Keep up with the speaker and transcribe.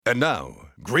And now,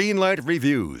 Greenlight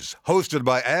Reviews, hosted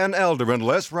by Ann Elder and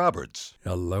Les Roberts.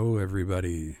 Hello,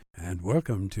 everybody, and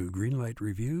welcome to Greenlight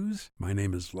Reviews. My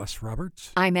name is Les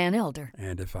Roberts. I'm Ann Elder.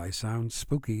 And if I sound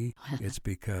spooky, it's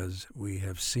because we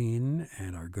have seen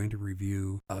and are going to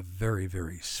review a very,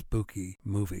 very spooky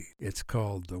movie. It's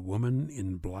called The Woman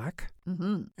in Black,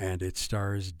 and it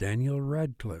stars Daniel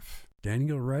Radcliffe.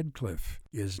 Daniel Radcliffe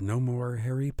is no more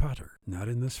Harry Potter, not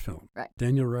in this film. Right.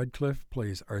 Daniel Radcliffe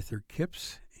plays Arthur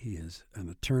Kipps. He is an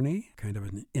attorney, kind of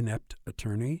an inept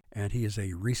attorney, and he is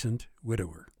a recent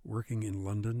widower working in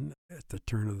London at the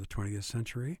turn of the 20th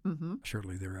century,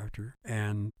 shortly thereafter.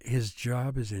 And his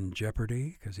job is in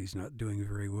jeopardy because he's not doing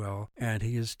very well. And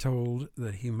he is told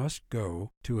that he must go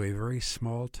to a very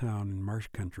small town in Marsh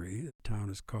Country. The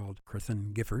town is called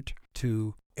Crwthyn Gifford,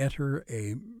 to enter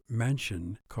a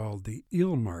mansion called the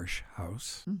Eelmarsh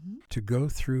House to go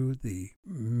through the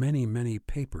many, many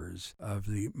papers of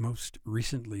the most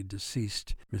recently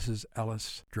deceased Mrs.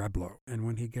 Alice Drablow. And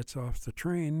when he gets off the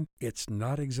train, it's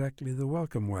not exactly the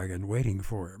welcome wagon waiting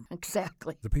for him.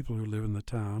 Exactly. The people who live in the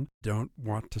town don't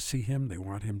want to see him. They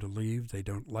want him to leave. They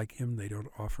don't like him. They don't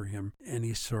offer him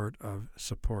any sort of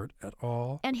support at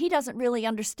all. And he doesn't really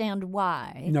understand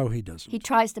why. No, he doesn't. He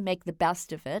tries to make the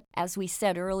best of it. As we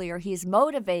said earlier, he's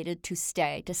motivated to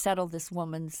stay, to settle this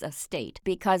woman's estate,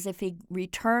 because if he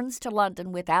returns to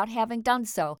London without having done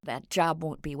so, that job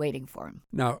won't be waiting for him.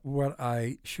 Now, what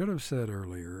I should have said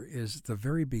earlier is the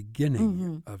very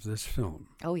beginning of this film.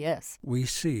 Oh, yes. We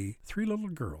see three little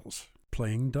girls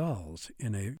playing dolls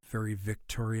in a very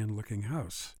Victorian-looking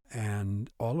house. And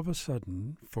all of a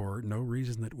sudden, for no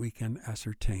reason that we can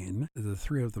ascertain, the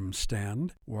three of them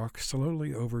stand, walk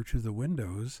slowly over to the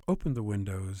windows, open the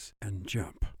windows, and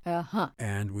jump.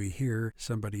 And we hear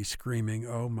somebody screaming,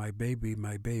 "Oh, my baby,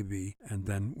 my baby." And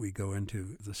then we go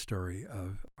into the story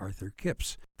of Arthur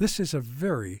Kipps. This is a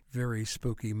very, very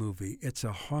spooky movie. It's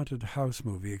a haunted house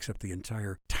movie, except the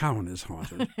entire town is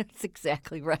haunted. That's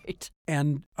exactly right.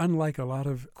 And unlike a lot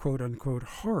of quote-unquote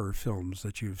horror films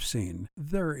that you've seen,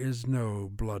 there is no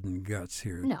blood and guts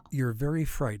here. No. You're very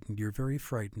frightened. You're very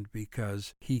frightened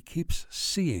because he keeps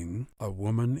seeing a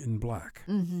woman in black.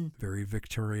 Very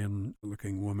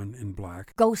Victorian-looking woman in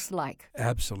black. Ghost-like.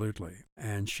 Absolutely.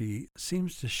 And she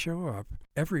seems to show up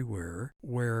everywhere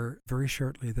where very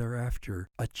shortly thereafter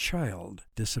a child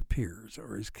disappears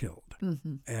or is killed.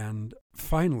 And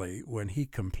finally, when he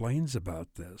complains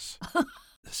about this,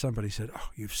 somebody said, "Oh,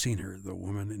 you've seen her, the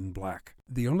woman in black."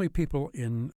 The only people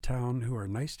in town who are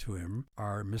nice to him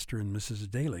are Mr. and Mrs.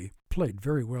 Daly, played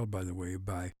very well, by the way,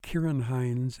 by Ciarán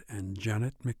Hinds and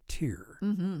Janet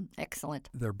McTeer. Excellent.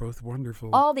 They're both wonderful.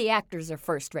 All the actors are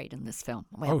first-rate in this film.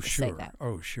 We have to sure. say that.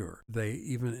 Oh, sure. They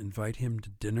even invite him to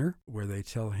dinner where they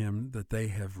tell him that they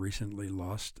have recently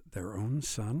lost their own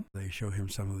son. They show him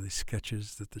some of the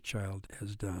sketches that the child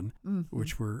has done,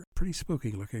 which were pretty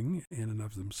spooky looking in and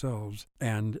of themselves.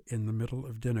 And in the middle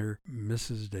of dinner,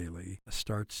 Mrs. Daly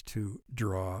starts to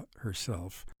draw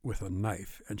herself with a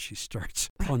knife, and she starts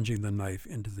plunging the knife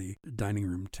into the dining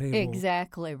room table.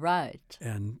 Exactly right.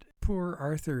 And poor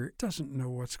Arthur doesn't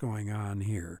know what's going on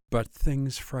here, but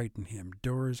things frighten him.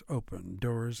 Doors open,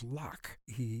 doors lock.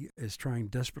 He is trying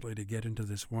desperately to get into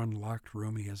this one locked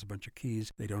room. He has a bunch of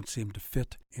keys. They don't seem to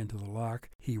fit into the lock.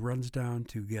 He runs down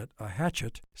to get a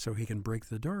hatchet so he can break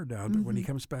the door down, but when he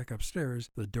comes back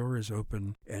upstairs, the door is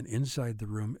open, and inside the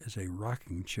room is a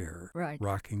rocking chair,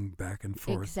 rocking back and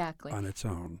forth on its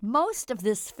own. Most of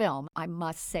this film, I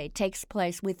must say, takes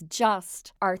place with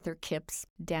just Arthur Kipps,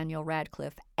 Daniel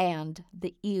Radcliffe, and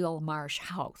the Eelmarsh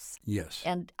House. Yes.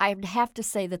 And I'd have to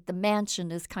say that the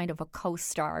mansion is kind of a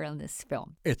co-star in this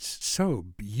film. It's so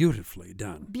beautifully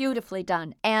done. Beautifully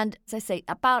done. And as I say,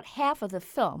 about half of the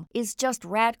film is just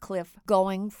Radcliffe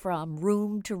going from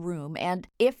room to room. And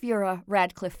if you're a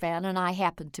Radcliffe fan, and I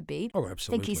happen to be, oh,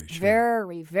 absolutely, think he's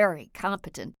very, very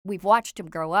competent. We've watched him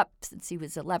grow up since he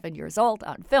was 11 years old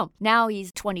on film. Now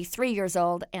he's 23 years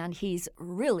old, and he's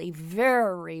really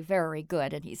very, very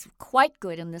good. And he's quite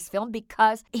good in this film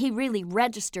because he really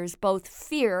registers both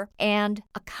fear and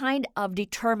a kind of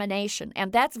determination.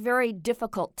 And that's very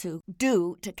difficult to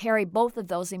do, to carry both of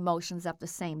those emotions at the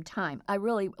same time. I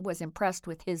really was impressed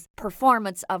with his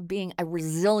performance of being a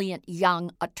resilient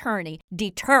young attorney,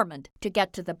 determined to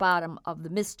get to the bottom of the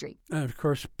mystery. And of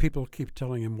course, people keep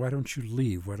telling him, "Why don't you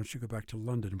leave? Why don't you go back to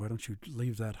London? Why don't you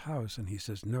leave that house?" And he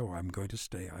says, "No, I'm going to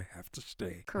stay. I have to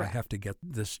stay. Correct. I have to get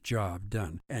this job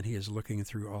done." And he is looking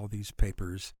through all these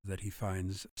papers books that he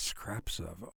finds scraps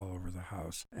of all over the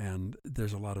house. And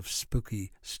there's a lot of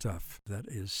spooky stuff that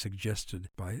is suggested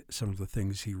by some of the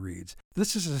things he reads.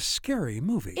 This is a scary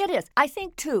movie. It is. I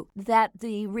think, too, that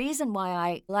the reason why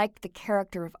I liked the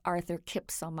character of Arthur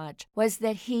Kipps so much was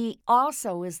that he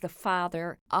also is the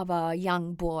father of a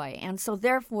young boy. And so,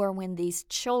 therefore, when these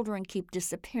children keep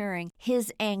disappearing,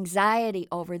 his anxiety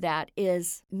over that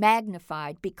is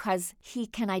magnified because he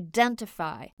can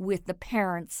identify with the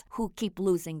parents who keep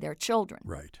losing their children.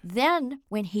 Right. Then,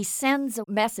 when he sends a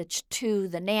message to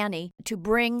the nanny to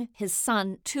bring his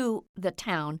son to the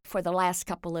town for the last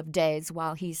couple of days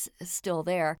while he's still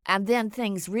there, and then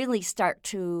things really start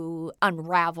to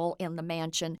unravel in the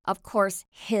mansion, of course,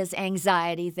 his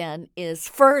anxiety then is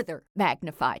further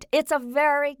magnified. It's a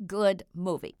very good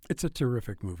movie. It's a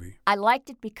terrific movie. I liked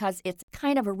it because it's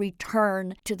kind of a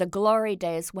return to the glory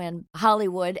days when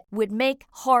Hollywood would make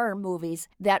horror movies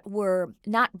that were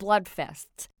not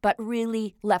bloodfests, but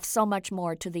really left so much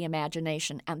more to the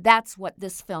imagination. And that's what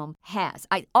this film has.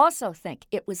 I also think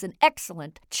it was an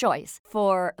excellent choice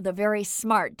for the very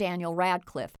smart Daniel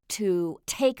Radcliffe to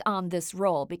take on this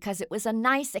role because it was a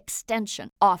nice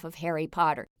extension off of Harry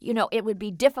Potter. You know, it would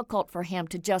be difficult for him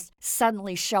to just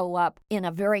suddenly show up in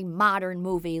a very modern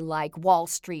movie like Wall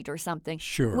Street or something.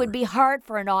 Sure. It would be hard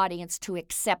for an audience to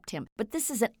accept him. But this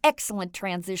is an excellent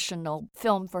transitional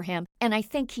film for him, and I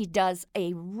think he does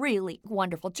a really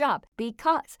wonderful job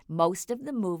because most of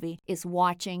the movie is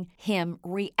watching him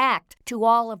react to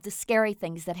all of the scary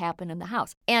things that happen in the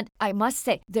house. And I must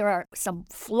say, there are some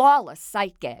flawless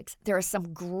sight gags. There are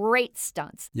some great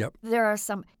stunts. Yep. There are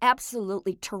some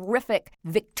absolutely terrific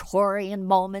Victorian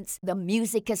moments. The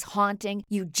music is haunting.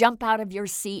 You jump out of your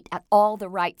seat at all the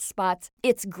right spots.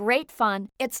 It's great fun.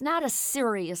 It's not a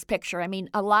serious picture. I mean,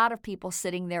 a lot of people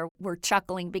sitting there were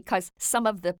chuckling because some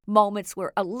of the moments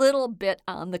were a little bit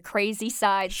on the crazy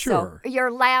side. Sure. So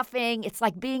you're laughing. It's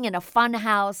like being in a fun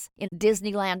house in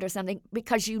Disneyland or something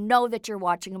because you know that you're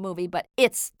watching a movie, but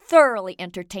it's thoroughly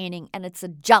entertaining and it's a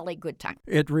jolly good time.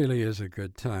 It really is a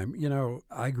good time. You know,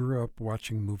 I grew up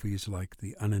watching movies like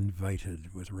The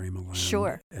Uninvited with Ray Milland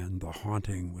Sure. and The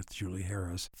Haunting with Julie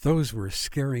Harris. Those were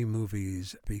scary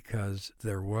movies because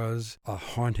there was a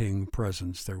haunting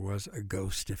presence. There was a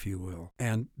ghost, if you will.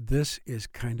 And this is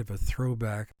kind of a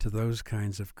throwback to those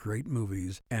kinds of great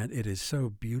movies, and it is so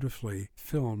beautifully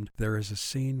filmed. There is a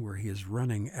scene where he is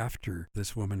running after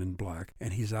this woman in black,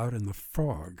 and he's out in the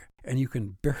fog. And you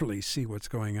can barely see what's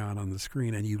going on the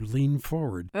screen, and you lean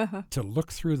forward to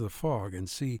look through the fog and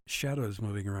see shadows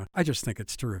moving around. I just think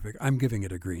it's terrific. I'm giving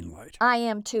it a green light. I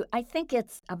am too. I think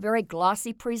it's a very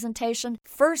glossy presentation,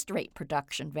 first-rate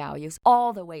production values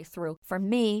all the way through. For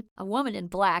me, A Woman in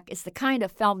Black is the kind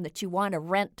of film that you want to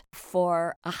rent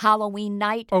for a Halloween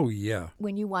night. Oh, yeah.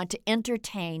 When you want to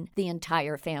entertain the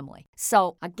entire family.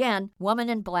 So, again, Woman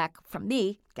in Black, from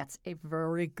me, gets a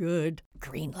very good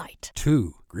green light.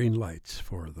 2 green lights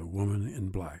for The Woman in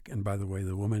Black. And by the way,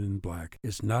 The Woman in Black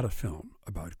is not a film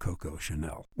about Coco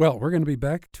Chanel. Well, we're going to be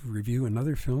back to review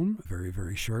another film very,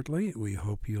 very shortly. We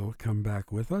hope you'll come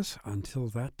back with us. Until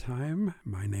that time,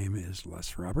 my name is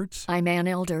Les Roberts. I'm Ann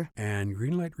Elder. And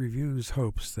Greenlight Reviews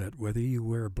hopes that whether you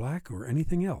wear black or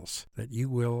anything else, that you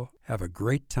will have a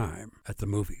great time at the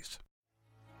movies.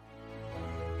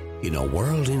 In a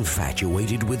world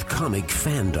infatuated with comic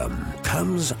fandom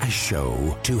comes a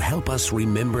show to help us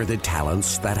remember the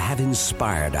talents that have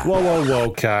inspired us. Whoa,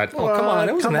 cut. Oh, come on.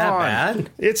 It wasn't that bad.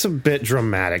 It's a bit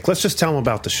dramatic. Let's just tell them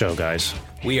about the show, guys.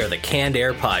 We are the Canned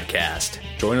Air Podcast.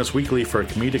 Join us weekly for a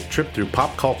comedic trip through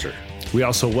pop culture. We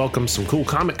also welcome some cool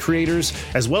comic creators,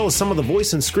 as well as some of the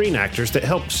voice and screen actors that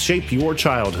helped shape your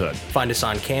childhood. Find us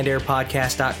on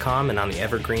cannedairpodcast.com and on the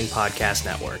Evergreen Podcast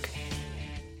Network.